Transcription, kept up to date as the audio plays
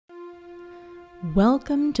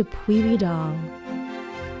Welcome to Puy Vidal,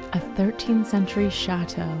 a 13th century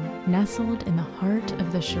chateau nestled in the heart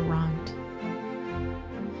of the Charente.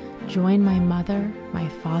 Join my mother, my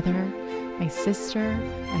father, my sister,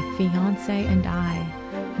 my fiance, and I,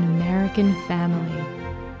 an American family,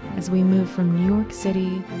 as we move from New York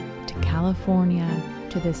City to California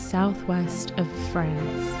to the southwest of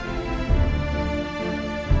France.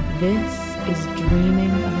 This is Dreaming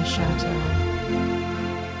of a Chateau.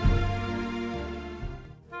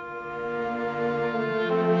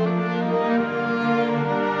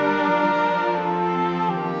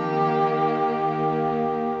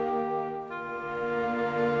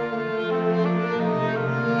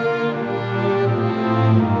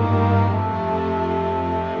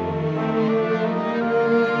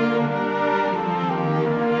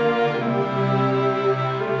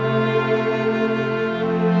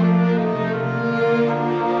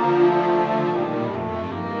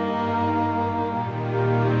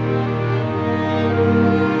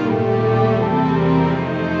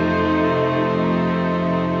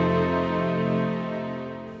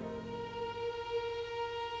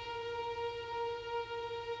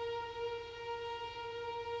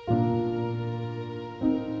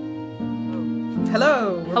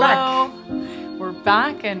 Hello. We're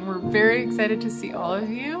back and we're very excited to see all of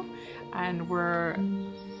you, and we're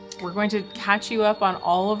going to catch you up on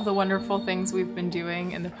all of the wonderful things we've been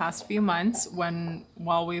doing in the past few months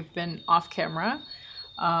while we've been off camera.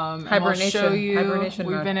 Hibernation. We'll show you, Hibernation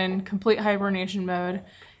we've mode. been in complete hibernation mode.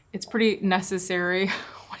 It's pretty necessary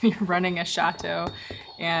when you're running a chateau,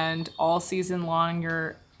 and all season long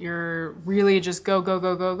you're really just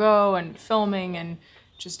go and filming and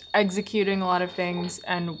just executing a lot of things.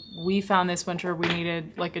 And we found this winter we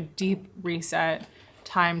needed like a deep reset,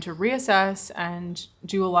 time to reassess and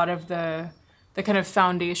do a lot of the kind of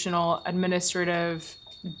foundational administrative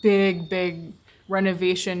big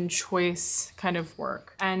renovation choice kind of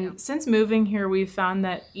work. And since moving here, we've found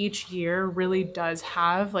that each year really does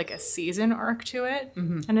have like a season arc to it.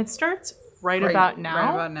 And it starts right about now.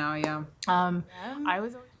 Right about now, yeah.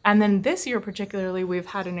 And then this year particularly, we've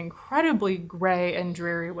had an incredibly gray and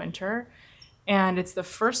dreary winter. And it's the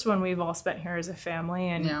first one we've all spent here as a family.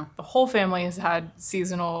 And the whole family has had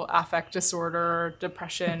seasonal affect disorder or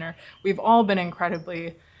depression, or we've all been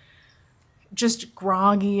incredibly just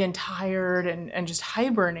groggy and tired and just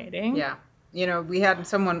hibernating. Yeah. You know, we had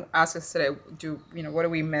someone ask us today, what do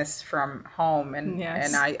we miss from home? And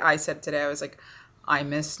Yes. and I said today, I was like, I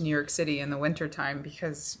miss New York City in the wintertime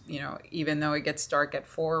because, even though it gets dark at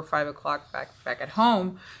 4 or 5 o'clock back at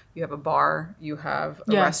home, you have a bar, you have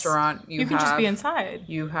a restaurant, you can just be inside.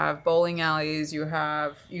 You have bowling alleys, you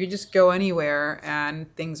can just go anywhere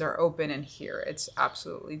and things are open, and here it's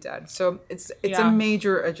absolutely dead. So it's a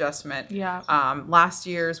major adjustment. Yeah. Last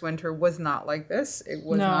year's winter was not like this. It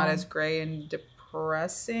was not as gray and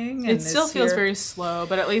depressing. It still feels very slow,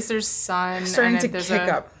 but at least there's sun. Starting to kick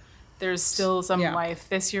up. There's still some life.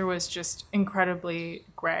 This year was just incredibly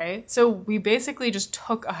gray. So we basically just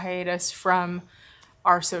took a hiatus from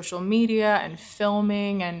our social media and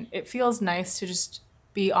filming, and it feels nice to just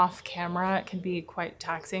be off camera. It can be quite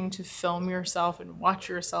taxing to film yourself and watch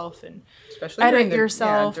yourself and especially edit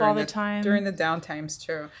yourself all the time. During the downtimes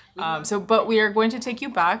too. But we are going to take you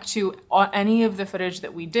back to any of the footage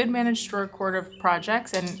that we did manage to record of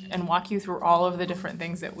projects and walk you through all of the different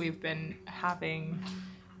things that we've been having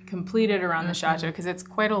completed around the chateau, because it's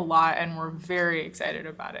quite a lot and we're very excited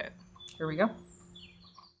about it. Here we go.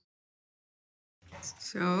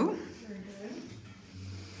 So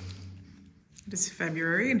it is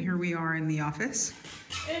February and here we are in the office.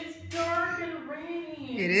 It's dark and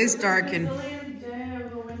rainy. It is dark and it's the last day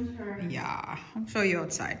of the winter. Yeah, I'll show you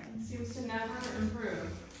outside. It seems to never improve.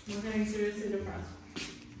 We're getting seriously depressed.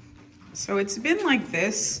 So it's been like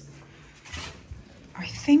this, I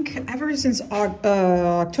think, ever since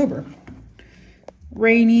October.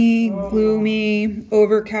 Rainy, gloomy,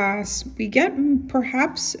 overcast. We get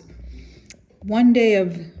perhaps one day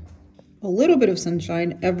of a little bit of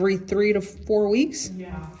sunshine every 3 to 4 weeks.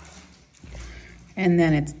 Yeah. And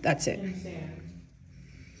then that's it. Insane.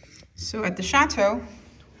 So at the chateau,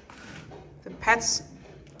 the pets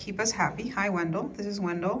keep us happy. Hi, Wendell. This is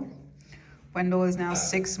Wendell. Wendell is now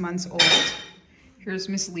 6 months old. Here's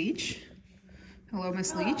Miss Leach. Hello,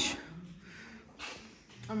 Miss Leach.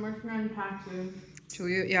 I'm working on Château.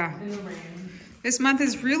 Julia, yeah. In the rain. This month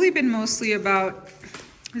has really been mostly about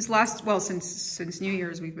since New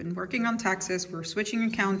Year's, we've been working on taxes. We're switching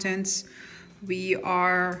accountants. We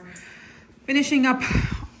are finishing up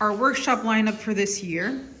our workshop lineup for this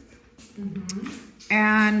year.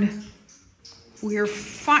 And we're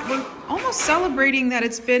almost celebrating that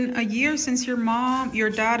it's been a year since your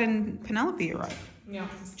dad, and Penelope arrived. Yeah.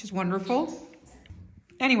 Which is wonderful.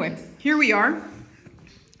 Anyway, here we are.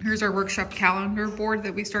 Here's our workshop calendar board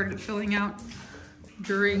that we started filling out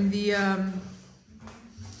during the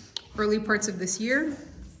early parts of this year.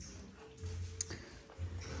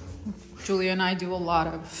 Julia and I do a lot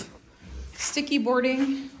of sticky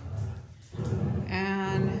boarding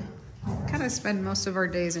and kind of spend most of our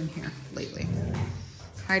days in here lately,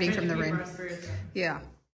 hiding from the rain. Yeah.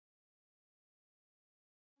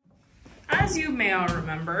 As you may all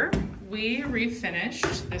remember, we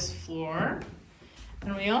refinished this floor,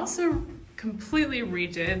 and we also completely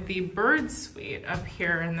redid the bird suite up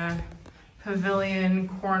here in the pavilion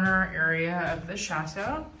corner area of the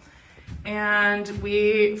chateau. And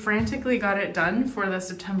we frantically got it done for the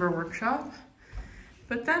September workshop.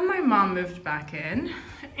 But then my mom moved back in,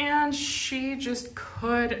 and she just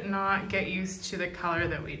could not get used to the color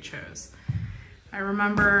that we chose. I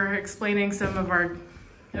remember explaining some of our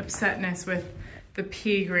upsetness with the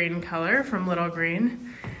pea green color from Little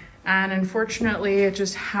Green, and unfortunately it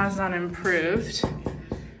just has not improved.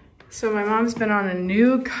 So my mom's been on a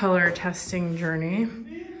new color testing journey,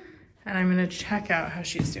 and I'm gonna check out how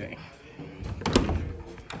she's doing.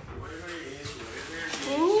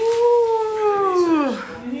 Ooh!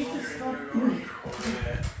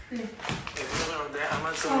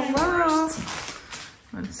 Hello.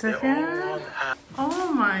 1 second.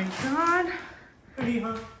 Oh my God.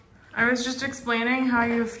 I was just explaining how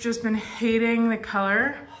you've just been hating the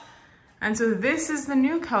color. And so this is the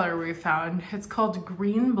new color we found. It's called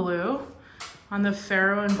green blue on the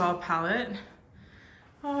Pharaoh and Ball palette.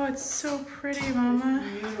 Oh, it's so pretty, Mama.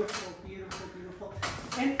 Beautiful, beautiful, beautiful.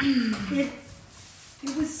 And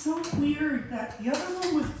it was so weird that the other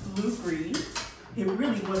one was blue-green. It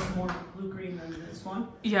really was more blue-green than this one.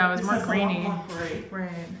 Yeah, it was more greeny. More gray.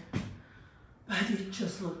 Right. But it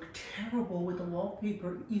just looked terrible with the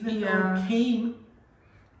wallpaper, even though it came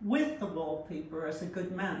with the wallpaper as a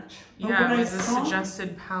good match. But yeah, it was a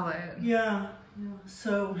suggested palette. Yeah.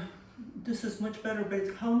 So this is much better.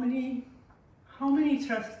 But how many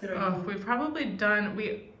tests did I do? We've probably done,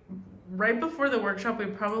 right before the workshop, we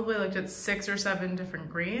probably looked at 6 or 7 different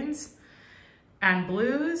greens and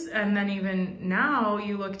blues. And then even now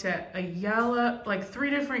you looked at a yellow, like 3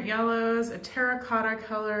 different yellows, a terracotta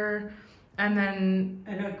color, and then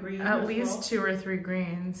a green at least 2 or 3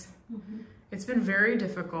 greens. Mm-hmm. It's been very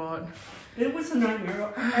difficult. It was a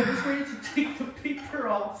nightmare. I was ready to take the paper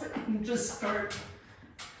off and just start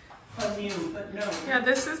anew, but no. Yeah,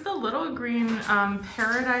 this is the Little Green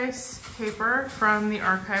Paradise paper from the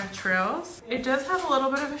Archive Trails. It does have a little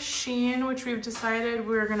bit of a sheen, which we've decided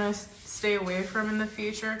we're gonna stay away from in the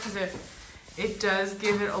future because it does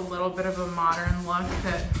give it a little bit of a modern look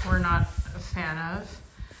that we're not a fan of.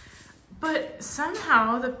 But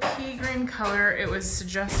somehow the pea green color it was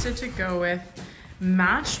suggested to go with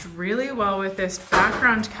matched really well with this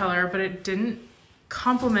background color, but it didn't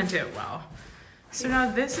complement it well. So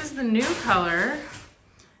now this is the new color,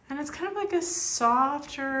 and it's kind of like a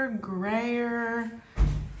softer, grayer,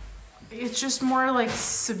 it's just more like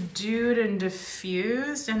subdued and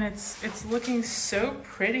diffused, and it's looking so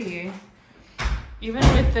pretty. Even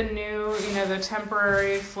with the new, the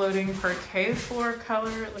temporary floating parquet floor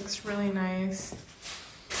color, it looks really nice.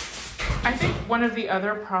 I think one of the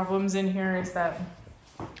other problems in here is that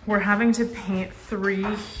we're having to paint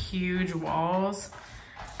 3 huge walls,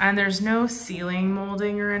 and there's no ceiling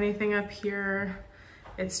molding or anything up here.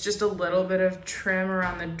 It's just a little bit of trim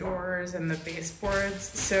around the doors and the baseboards.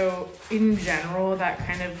 So in general, that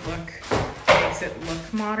kind of look makes it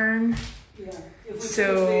look modern. Yeah. If we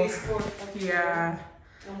So, put a baseboard up yeah. there,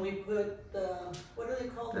 and we put the, what do they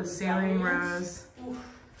call The them? ceiling Medallions? rows.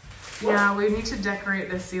 Oof. Yeah, we need to decorate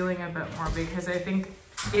the ceiling a bit more because I think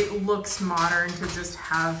it looks modern to just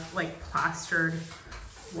have like plastered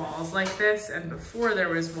walls like this, and before there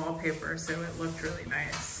was wallpaper, so it looked really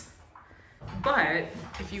nice. But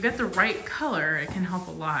if you get the right color, it can help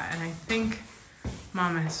a lot, and I think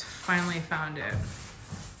Mom has finally found it.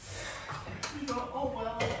 You go, oh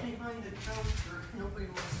well, it's behind the counter. Nobody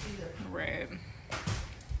will see it. Right.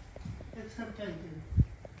 Except I do.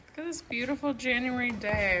 Look at this beautiful January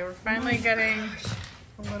day. We're finally getting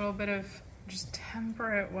a little bit of just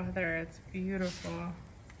temperate weather. It's beautiful.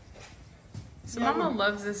 So Yeah, Mama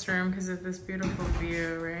loves this room because of this beautiful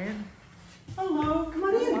view, right? Hello, come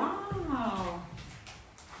on in. Wow.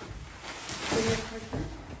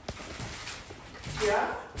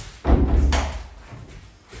 Yeah?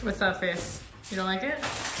 What's that face? You don't like it?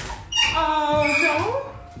 Oh,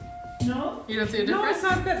 no. No? You don't see a No, difference? it's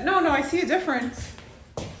not that. No, I see a difference.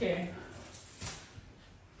 Okay.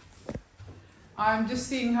 I'm just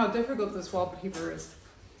seeing how difficult this wallpaper is.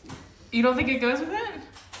 You don't think it goes with it?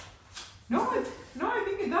 No, I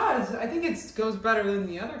think it does. I think it goes better than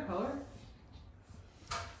the other color.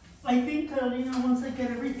 I think, you know, once I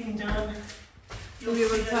get everything done, you'll be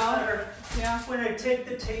able see to it tell? better. Yeah. When I take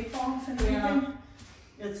the tape off and Yeah. everything,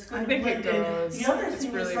 it's going I to think blend it in. goes. The other It's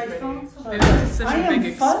thing really is I pretty. found some. It is such I a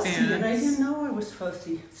big am fussy, and I expanse. didn't know I was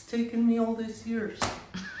fussy. It's taken me all these years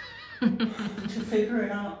to figure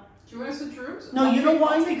it out. Do you want to switch rooms? No, you know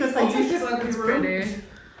why? Because I I'll take used this other It's room. pretty.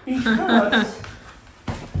 Because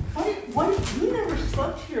why you never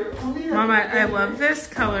slept here? Only that- Mama, I love this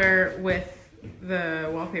color with the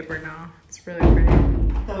wallpaper now. It's really pretty.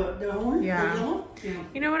 the orange, Yeah. the yellow. Yeah.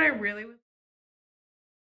 You know what I really would...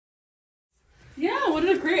 Yeah, what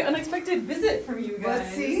a great unexpected visit from you guys.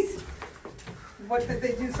 Let's see. What did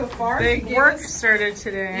they do so far? Big They gave work us- started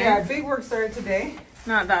today. Yeah, big work started today.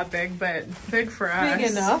 Not that big, but big for us.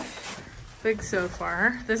 Big enough. Big so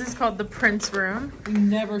far. This is called the Prince Room. We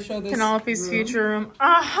never show this. Penelope's room. future room.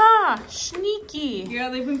 Aha! Sneaky! Yeah,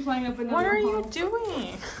 they've been playing up another What are you hall.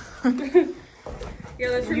 doing? Yeah,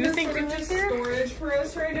 this room You is think sort of this just is here? storage for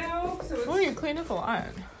us right now. So it's Oh, you cleaned up a lot.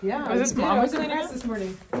 Yeah. Was this we did. Mama I was cleaning impressed up? this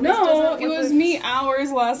morning. no, it with was the- me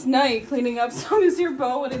hours last night cleaning up so this year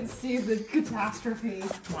Bo wouldn't see the catastrophe.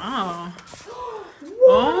 Wow.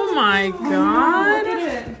 Oh my Look god.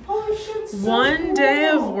 at it. Holy shit! So One day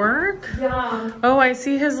of cool. work? Yeah. Oh, I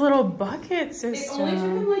see his little bucket It system. only took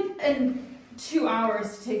him like 2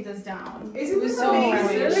 hours to take this down. Isn't It was this so amazing?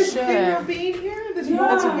 Holy There's shit. finger bead here. This Yeah.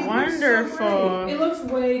 That's wall bead is so wonderful. It looks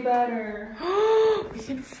way better. We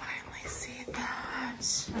can finally see that.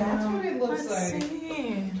 That's what it looks Let's like.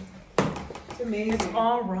 see. It's amazing. All It's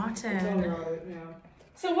all rotten. rotted, yeah.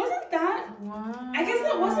 So wasn't that? Wow. I guess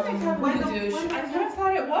that wasn't a cabinet douche. I kind of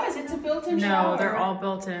thought it was. It's a built-in shower. No, they're all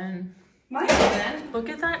built in. Mine isn't. Look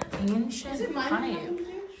at that ancient Is it mine? pipe.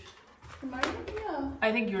 Mine? Yeah.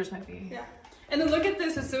 I think yours might be. Yeah. And then look at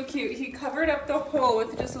this, it's so cute. He covered up the hole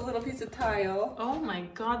with just a little piece of tile. Oh my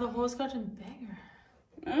god, the hole's gotten bigger.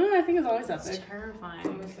 I think it's always that That's big. terrifying.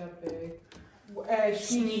 Almost that big.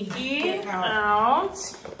 Sneaky Get out. out.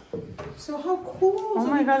 So how cool. Oh So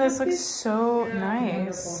my we god, have this looks so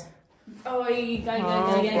nice. Oh, you guys,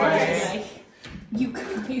 Oh, boy. You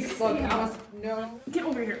guys. Look, Alice, no. Get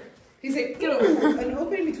over here. He said, get over an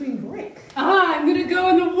opening between brick. Ah, I'm gonna go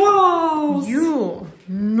in the walls. You.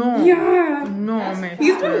 No. Yeah. No, man.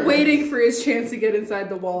 He's been waiting for his chance to get inside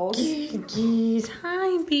the walls. Geese.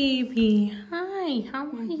 Hi, baby. Hi, how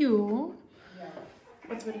are you?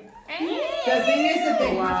 The thing is that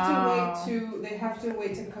they Wow. have to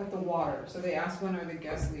wait to cut the water. So they ask when are the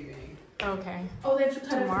guests leaving. Okay. Oh, they have to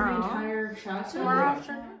cut it for Tomorrow. the entire chateau? Tomorrow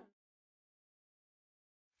afternoon.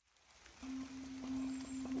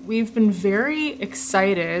 We've been very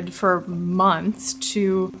excited for months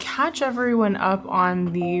to catch everyone up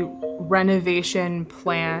on the renovation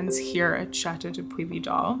plans here at Chateau de Puy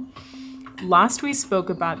Vidal. Last we spoke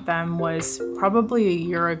about them was probably a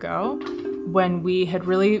year ago when we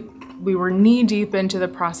were knee deep into the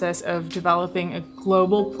process of developing a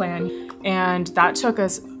global plan, and that took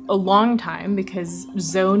us a long time because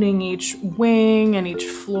zoning each wing and each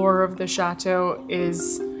floor of the chateau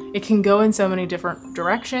it can go in so many different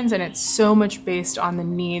directions, and it's so much based on the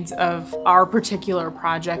needs of our particular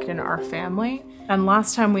project and our family. And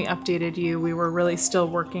last time we updated you, we were really still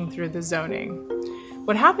working through the zoning.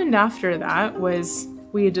 What happened after that was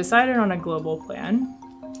we had decided on a global plan,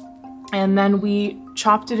 and then we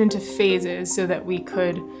chopped it into phases so that we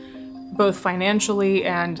could both financially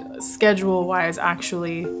and schedule-wise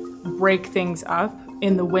actually break things up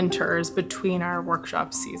in the winters between our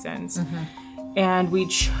workshop seasons. And we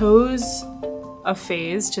chose a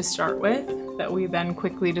phase to start with that we then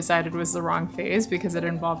quickly decided was the wrong phase because it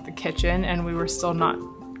involved the kitchen and we were still not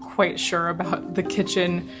quite sure about the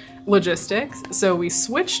kitchen logistics. So we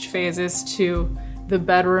switched phases to the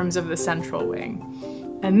bedrooms of the central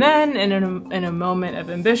wing. And then in a moment of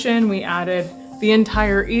ambition, we added the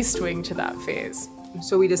entire east wing to that phase.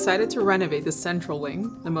 So we decided to renovate the central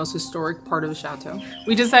wing, the most historic part of the chateau.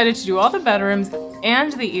 We decided to do all the bedrooms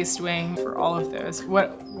and the east wing for all of those.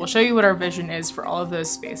 We'll show you what our vision is for all of those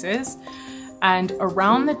spaces. And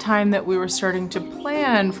around the time that we were starting to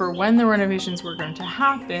plan for when the renovations were going to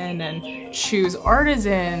happen and choose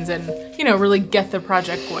artisans and, really get the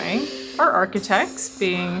project going, our architects,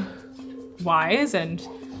 being wise and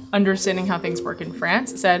understanding how things work in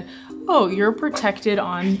France, said, oh, you're protected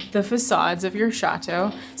on the facades of your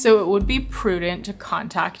chateau, so it would be prudent to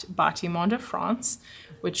contact Batiment de France,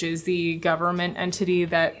 which is the government entity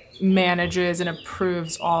that manages and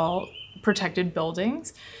approves all protected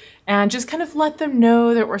buildings, and just kind of let them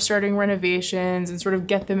know that we're starting renovations and sort of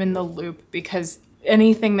get them in the loop, because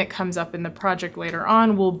anything that comes up in the project later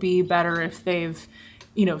on will be better if they've,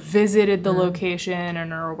 you know, visited the location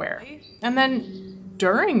and are aware. And then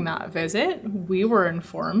during that visit, we were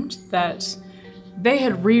informed that they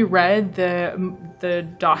had reread the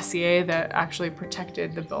dossier that actually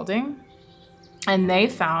protected the building, and they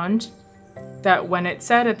found that when it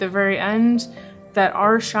said at the very end that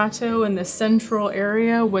our chateau in the central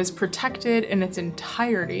area was protected in its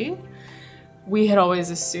entirety, we had always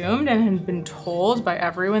assumed and had been told by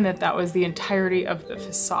everyone that that was the entirety of the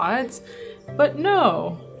facades, but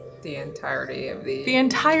no. The entirety of the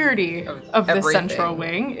the central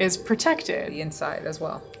wing is protected. The inside as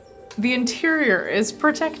well. The interior is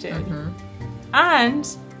protected. And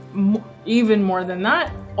even more than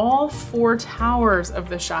that, all 4 towers of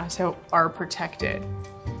the chateau are protected.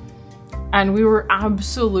 And we were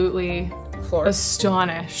absolutely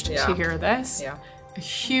astonished to hear this. Yeah. A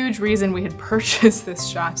huge reason we had purchased this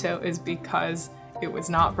chateau is because it was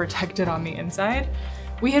not protected on the inside.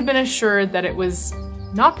 We had been assured that it was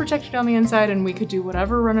not protected on the inside and we could do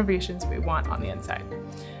whatever renovations we want on the inside.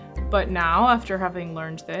 But now, after having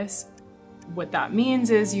learned this, what that means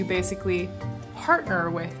is you basically partner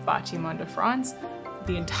with Batiment de France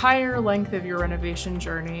the entire length of your renovation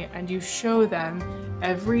journey, and you show them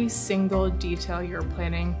every single detail you're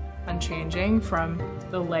planning on changing, from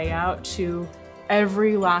the layout to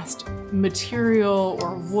every last material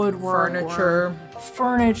or woodwork,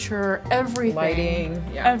 furniture, everything,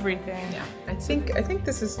 lighting, everything. Yeah, I think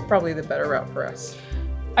this is probably the better route for us.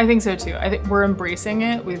 I think so too. I think we're embracing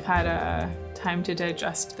it. We've had a time to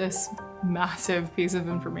digest this massive piece of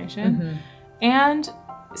information, and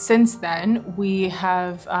since then, we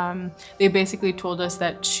have, they basically told us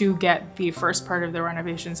that to get the first part of the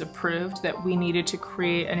renovations approved, that we needed to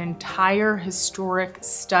create an entire historic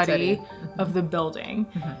study of the building.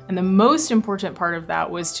 And the most important part of that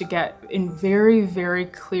was to get in very, very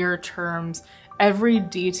clear terms every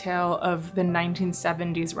detail of the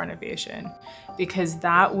 1970s renovation, because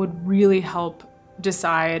that would really help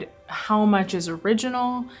decide how much is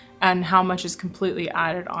original and how much is completely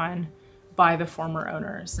added on by the former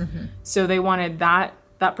owners. So they wanted that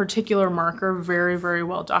particular marker very, very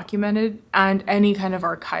well documented, and any kind of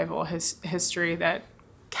archival history that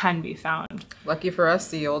can be found. Lucky for us,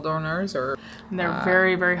 the old owners are... And they're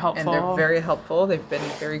very, very helpful. And they're very helpful. They've been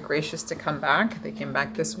very gracious to come back. They came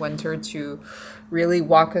back this winter to really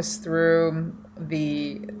walk us through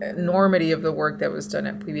the enormity of the work that was done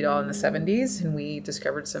at Puy Vidal in the 70s, and we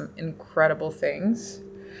discovered some incredible things.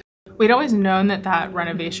 We'd always known that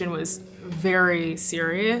renovation was very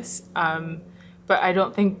serious, but I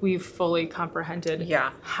don't think we've fully comprehended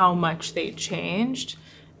how much they changed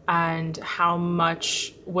and how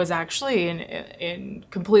much was actually in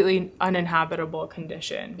completely uninhabitable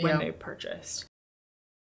condition when they purchased.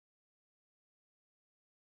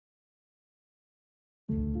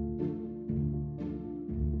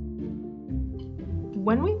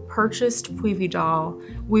 When we purchased Puy Vidal,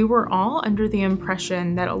 we were all under the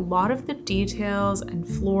impression that a lot of the details and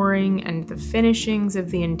flooring and the finishings of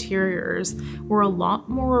the interiors were a lot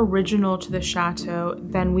more original to the chateau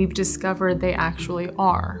than we've discovered they actually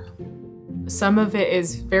are. Some of it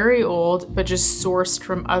is very old, but just sourced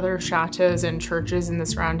from other chateaus and churches in the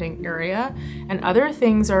surrounding area, and other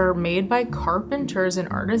things are made by carpenters and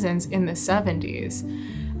artisans in the 70s.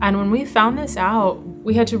 And when we found this out,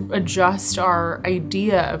 we had to adjust our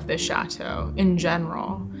idea of the chateau in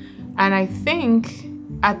general. And I think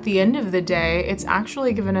at the end of the day, it's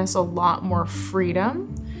actually given us a lot more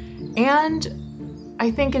freedom. And I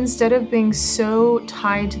think instead of being so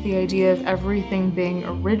tied to the idea of everything being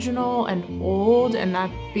original and old and that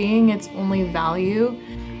being its only value,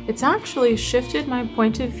 it's actually shifted my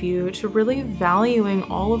point of view to really valuing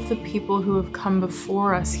all of the people who have come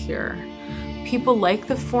before us here. People like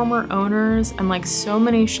the former owners and like so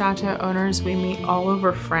many chateau owners we meet all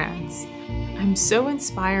over France. I'm so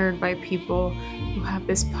inspired by people who have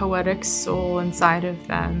this poetic soul inside of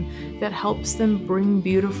them that helps them bring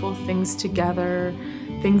beautiful things together,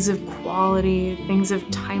 things of quality, things of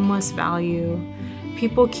timeless value.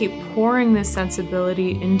 People keep pouring this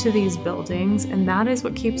sensibility into these buildings, and that is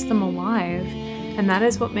what keeps them alive, and that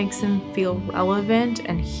is what makes them feel relevant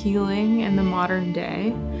and healing in the modern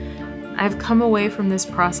day. I've come away from this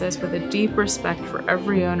process with a deep respect for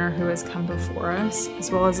every owner who has come before us,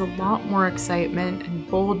 as well as a lot more excitement and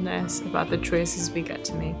boldness about the choices we get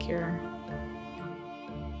to make here.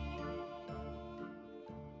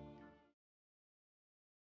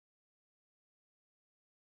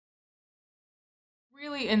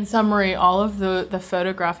 Really, in summary, all of the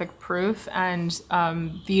photographic proof and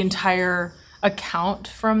the entire account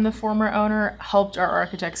from the former owner helped our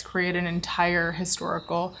architects create an entire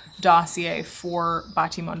historical dossier for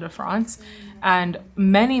Batiment de France. And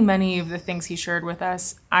many of the things he shared with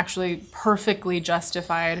us actually perfectly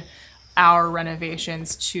justified our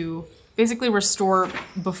renovations to basically restore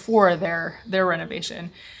before their renovation.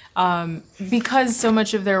 Because so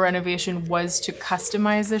much of their renovation was to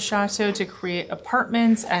customize the chateau to create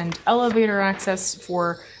apartments and elevator access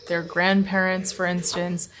for their grandparents, for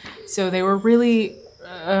instance. So they were really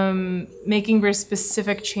making very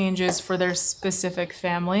specific changes for their specific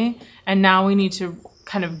family. And now we need to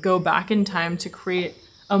kind of go back in time to create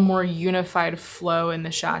a more unified flow in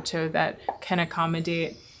the chateau that can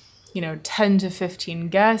accommodate, 10 to 15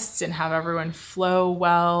 guests and have everyone flow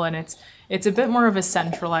well. And it's a bit more of a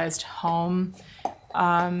centralized home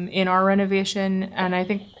in our renovation. And I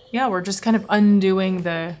think, we're just kind of undoing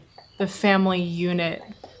the family unit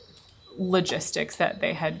logistics that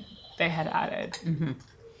they had added. Mm-hmm.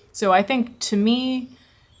 So I think, to me,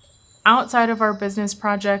 outside of our business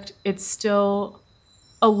project, it's still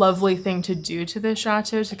a lovely thing to do to the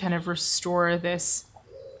chateau to kind of restore this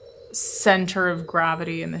center of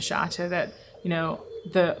gravity in the chateau that,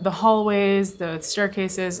 the hallways, the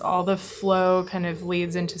staircases, all the flow kind of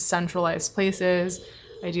leads into centralized places.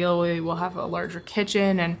 Ideally, we'll have a larger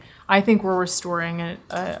kitchen, and I think we're restoring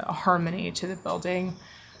a harmony to the building,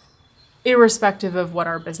 irrespective of what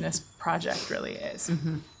our business project really is.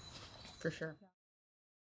 Mm-hmm. For sure.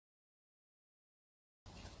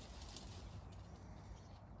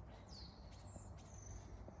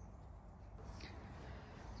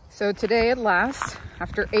 So today at last,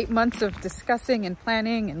 after 8 months of discussing and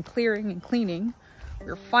planning and clearing and cleaning,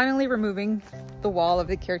 we're finally removing the wall of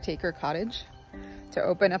the caretaker cottage to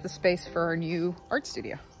open up the space for our new art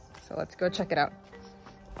studio. So let's go check it out.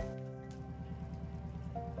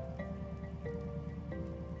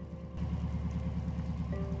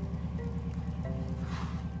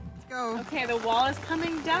 Let's go. Okay, the wall is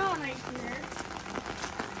coming down right here.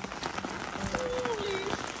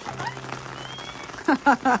 Oh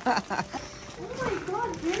my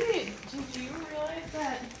god, Bridget! Did you realize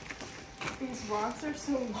that these rocks are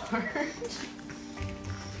so large?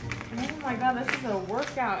 Oh my god, this is a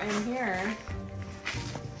workout in here.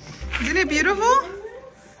 Isn't it beautiful?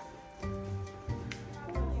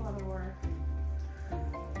 That's a lot of work.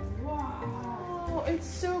 Wow, it's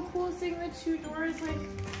so cool seeing the two doors like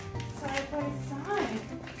side by side.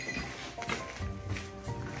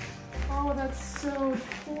 Oh, that's so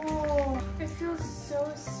cool. It feels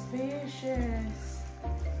so spacious.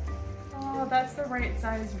 Oh, that's the right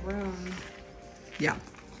size room. Yeah.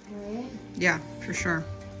 Right? Yeah, for sure.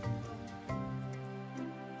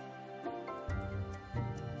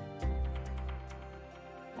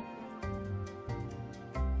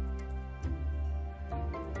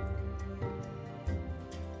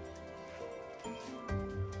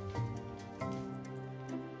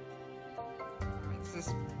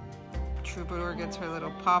 This troubadour gets her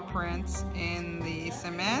little paw prints in the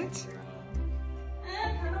cement.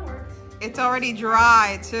 Kind of works. It's already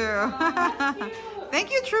dry too. Oh, Thank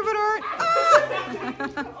you, troubadour.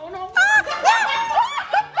 oh no.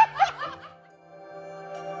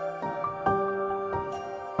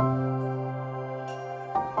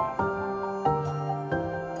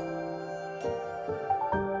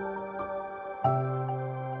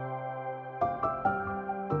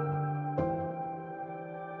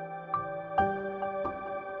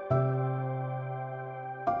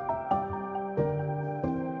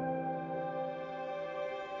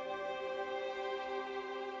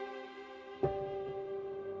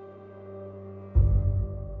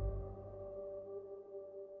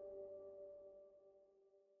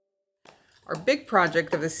 Our big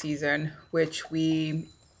project of the season, which we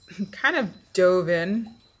kind of dove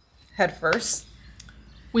in head first.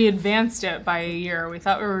 We advanced it by a year. We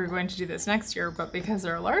thought we were going to do this next year, but because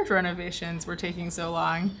our large renovations were taking so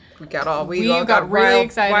long, We all got really riled,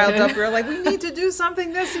 excited. riled up. We were like, we need to do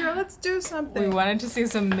something this year. Let's do we something. wanted to see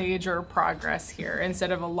some major progress here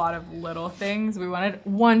instead of a lot of little things. We wanted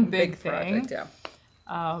one big thing. project, yeah.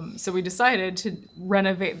 So we decided to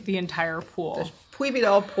renovate the entire pool. The Puy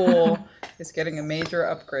Vidal pool is getting a major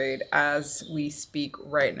upgrade as we speak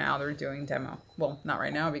right now. They're doing demo. Well, not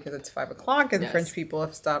right now because it's 5 o'clock and Yes. French people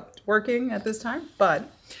have stopped working at this time.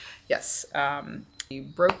 But yes, we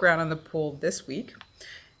broke ground on the pool this week.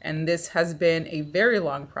 And this has been a very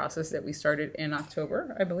long process that we started in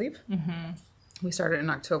October, I believe. Mm-hmm. We started in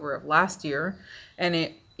October of last year. And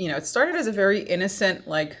it started as a very innocent,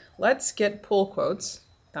 like, let's get pool quotes.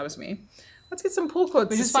 That was me. let's get some pool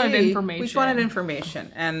quotes. We just wanted information. We just wanted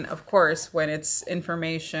information. And of course, when it's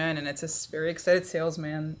information and it's a very excited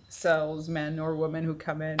salesman or woman who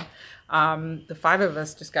come in, the 5 of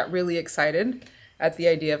us just got really excited at the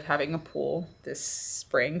idea of having a pool this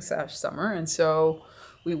spring/summer. And so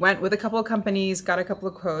we went with a couple of companies, got a couple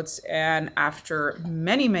of quotes, and after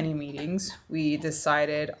many, many meetings, we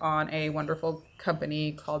decided on a wonderful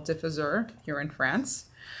company called Diffuseur here in France.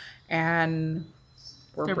 And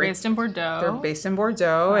they're based in Bordeaux. They're based in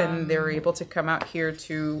Bordeaux, and they were able to come out here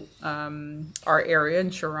to our area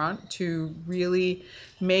in Charente to really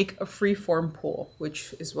make a free-form pool,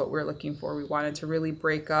 which is what we're looking for. We wanted to really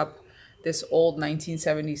break up this old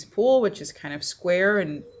 1970s pool, which is kind of square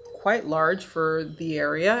and quite large for the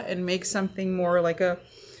area, and make something more like a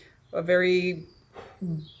very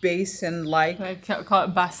basin-like. I call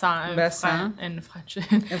it bassin in French.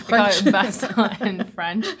 I call it bassin in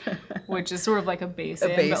French, which is sort of like a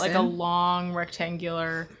basin, but like a long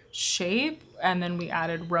rectangular shape. And then we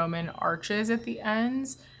added Roman arches at the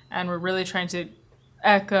ends, and we're really trying to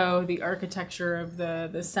echo the architecture of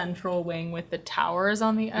the central wing with the towers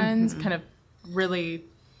on the ends, kind of really,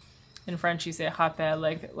 in French you say rappel,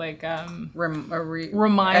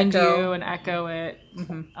 remind you and echo it,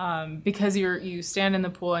 because you stand in the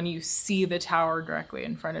pool and you see the tower directly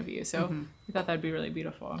in front of you. So we thought that'd be really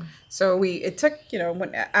beautiful. So it took,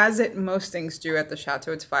 most things do at the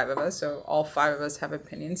Chateau, it's 5 of us, so all 5 of us have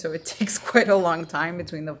opinions. So it takes quite a long time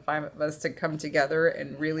between the 5 of us to come together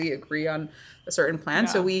and really agree on a certain plan.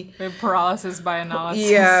 Yeah. So we paralysis by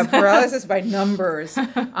analysis. Yeah, paralysis by numbers.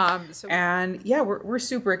 We're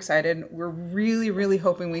super excited. We're really, really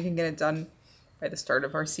hoping we can get it done by the start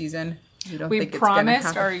of our season. We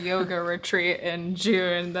promised our yoga retreat in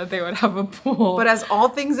June that they would have a pool. But as all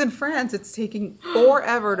things in France, it's taking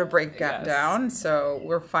forever to break down. So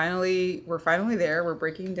we're finally there. We're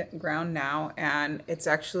breaking ground now, and it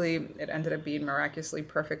ended up being miraculously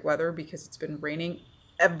perfect weather because it's been raining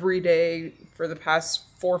every day for the past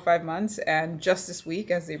 4 or 5 months, and just this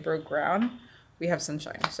week as they broke ground, we have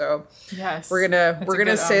sunshine. So yes, we're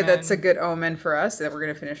gonna say that's a good omen for us, that we're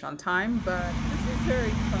gonna finish on time. But This is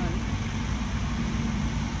very fun.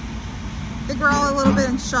 I think we're all a little bit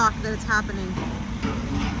in shock that it's happening.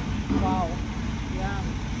 Wow. Yeah.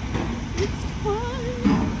 It's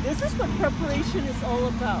fun. This is what preparation is all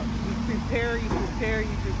about. You prepare,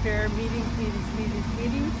 meetings.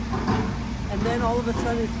 And then all of a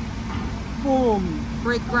sudden it's boom.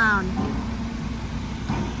 Break ground.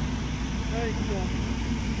 Very cool.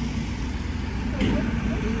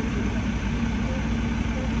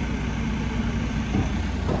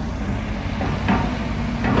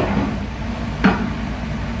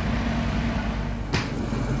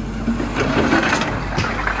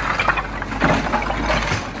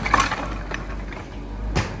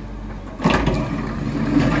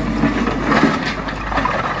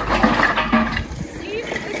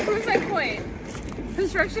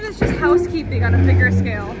 Construction is just housekeeping on a bigger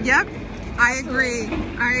scale. Yep, I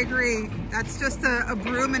agree. That's just a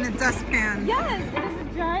broom and a dustpan. Yes, it is a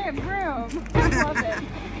giant broom. I love it.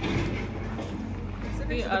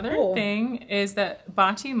 The other thing is that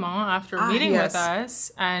Batiment, after meeting with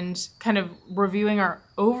us and kind of reviewing our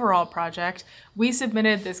overall project, we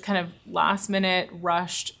submitted this kind of last-minute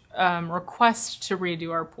rushed request to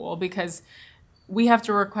redo our pool because we have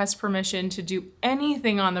to request permission to do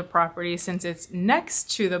anything on the property since it's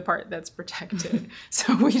next to the part that's protected.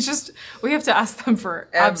 So we have to ask them for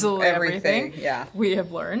absolutely everything. Yeah, we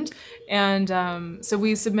have learned. And so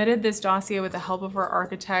we submitted this dossier with the help of our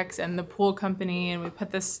architects and the pool company, and we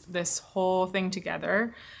put this whole thing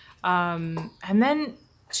together. And then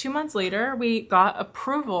 2 months later, we got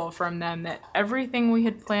approval from them that everything we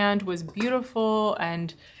had planned was beautiful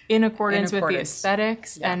and in accordance with the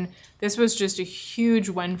aesthetics. Yeah. And this was just a huge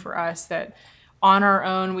win for us that on our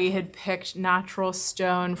own, we had picked natural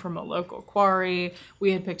stone from a local quarry.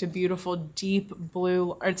 We had picked a beautiful deep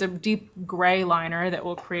blue, it's a deep gray liner that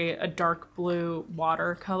will create a dark blue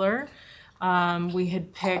watercolor. We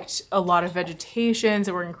had picked a lot of vegetation,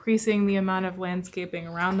 so we're increasing the amount of landscaping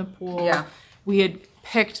around the pool. Yeah. We had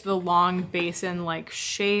picked the long basin-like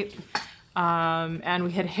shape. And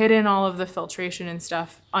we had hidden all of the filtration and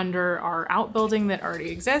stuff under our outbuilding that already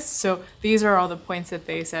exists. So these are all the points that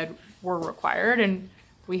they said were required, and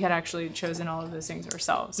we had actually chosen all of those things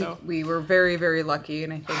ourselves. So we were very, very lucky,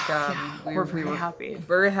 and I think we were happy.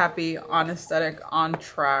 Very happy, on aesthetic, on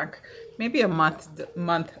track. Maybe a month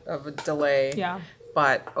of a delay. Yeah.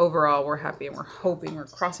 But overall, we're happy, and we're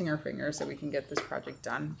crossing our fingers that we can get this project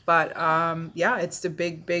done. But it's the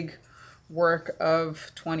big work of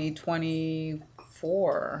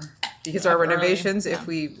 2024. Because our renovations, if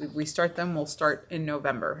we start them, we'll start in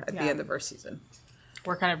November at the end of our season.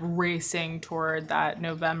 We're kind of racing toward that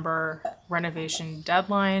November renovation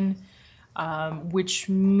deadline, which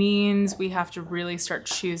means we have to really start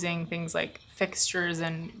choosing things like fixtures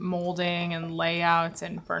and molding and layouts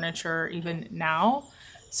and furniture even now,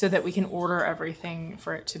 so that we can order everything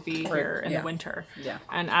for it to be here in the winter. Yeah.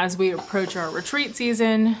 And as we approach our retreat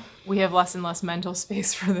season, we have less and less mental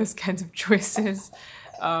space for those kinds of choices.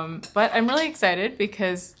 But I'm really excited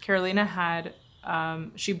because Carolina had,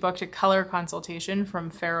 she booked a color consultation from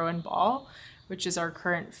Farrow & Ball, which is our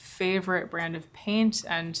current favorite brand of paint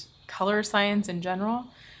and color science in general.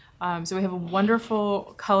 So we have a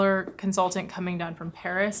wonderful color consultant coming down from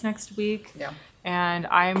Paris next week. Yeah. And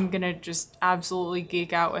I'm gonna just absolutely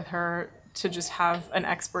geek out with her to just have an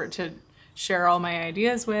expert to share all my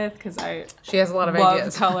ideas with, because she has a lot of love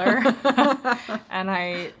ideas. Color. And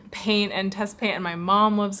I paint and test paint, and my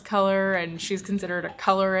mom loves color, and she's considered a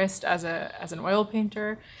colorist as an oil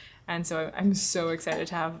painter. And so I'm so excited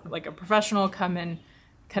to have like a professional come and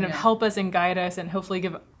kind of help us and guide us and hopefully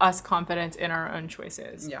give us confidence in our own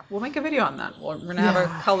choices. Yeah, we'll make a video on that. We're gonna have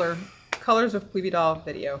a colors of Puy Vidal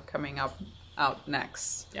video coming out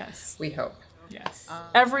next. Yes. We hope. Yes.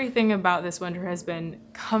 Everything about this winter has been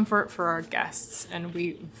comfort for our guests, and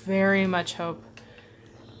we very much hope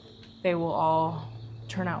they will all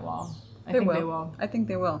turn out well. I think they will. I think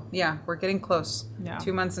they will. Yeah, we're getting close. Yeah.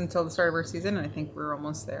 2 months until the start of our season, and I think we're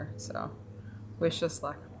almost there. So wish us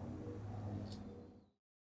luck.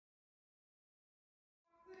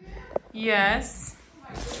 Yes.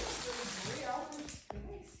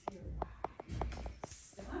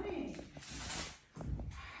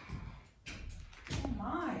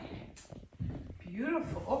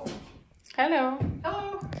 Beautiful. Hello.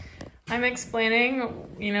 Hello. I'm explaining,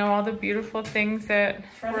 all the beautiful things that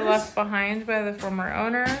were left behind by the former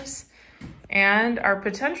owners and our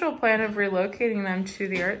potential plan of relocating them to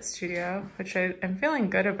the art studio, which I'm feeling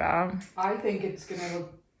good about. I think it's gonna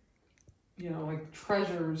look, like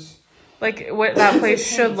treasures. Like what that place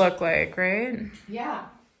should look like, right? Yeah.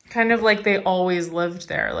 Kind of like they always lived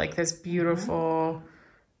there, like this beautiful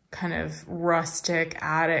kind of rustic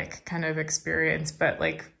attic kind of experience, but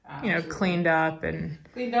like, cleaned up and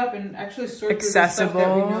actually sort accessible. Through the stuff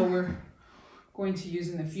that we know we're going to use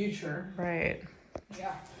in the future. Right.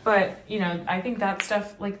 Yeah. But, I think that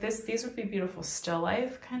stuff like these would be beautiful still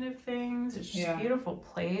life kind of things. It's just beautiful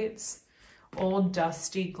plates. Old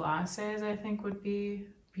dusty glasses, I think, would be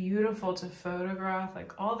beautiful to photograph,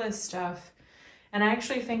 like all this stuff. And I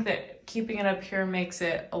actually think that keeping it up here makes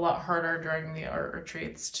it a lot harder during the art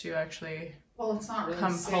retreats to actually it's not really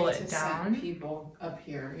come safe pull it to down. send people up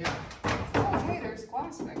here. Yeah. Oh, hey, there's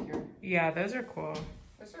glass back here. Yeah, those are cool.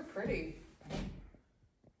 Those are pretty.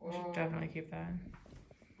 We should definitely keep that.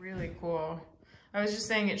 Really cool. I was just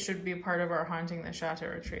saying it should be part of our Haunting the Chateau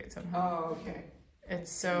retreat somehow. Oh, okay.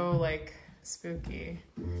 It's so like spooky.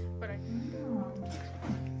 But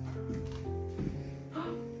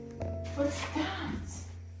What's that?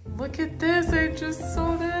 look at this, I just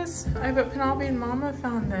saw this. I bet Penelope and Mama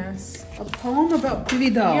found this. A poem about Puy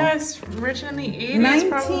Vidal. Yes, written in the 80s,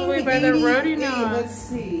 probably by the Rodinauts. Let's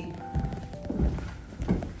see.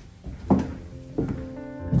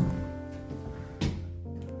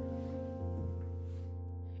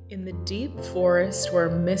 In the deep forest where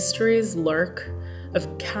mysteries lurk,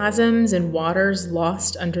 of chasms and waters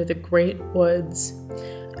lost under the great woods,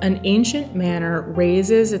 an ancient manor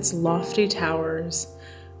raises its lofty towers,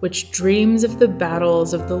 which dreams of the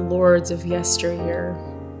battles of the lords of yesteryear.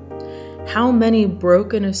 How many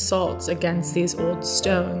broken assaults against these old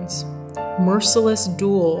stones, merciless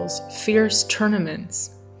duels, fierce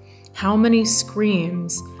tournaments. How many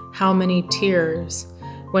screams, how many tears,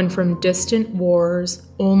 when from distant wars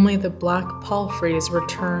only the black palfreys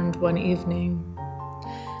returned one evening.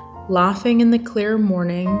 Laughing in the clear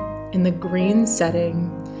morning, in the green setting,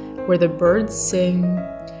 where the birds sing,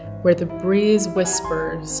 where the breeze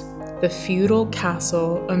whispers, the feudal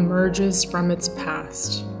castle emerges from its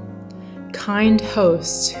past. Kind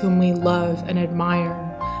hosts whom we love and admire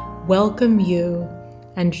welcome you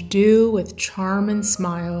and do with charm and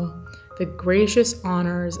smile the gracious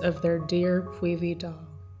honors of their dear Puy Vidal.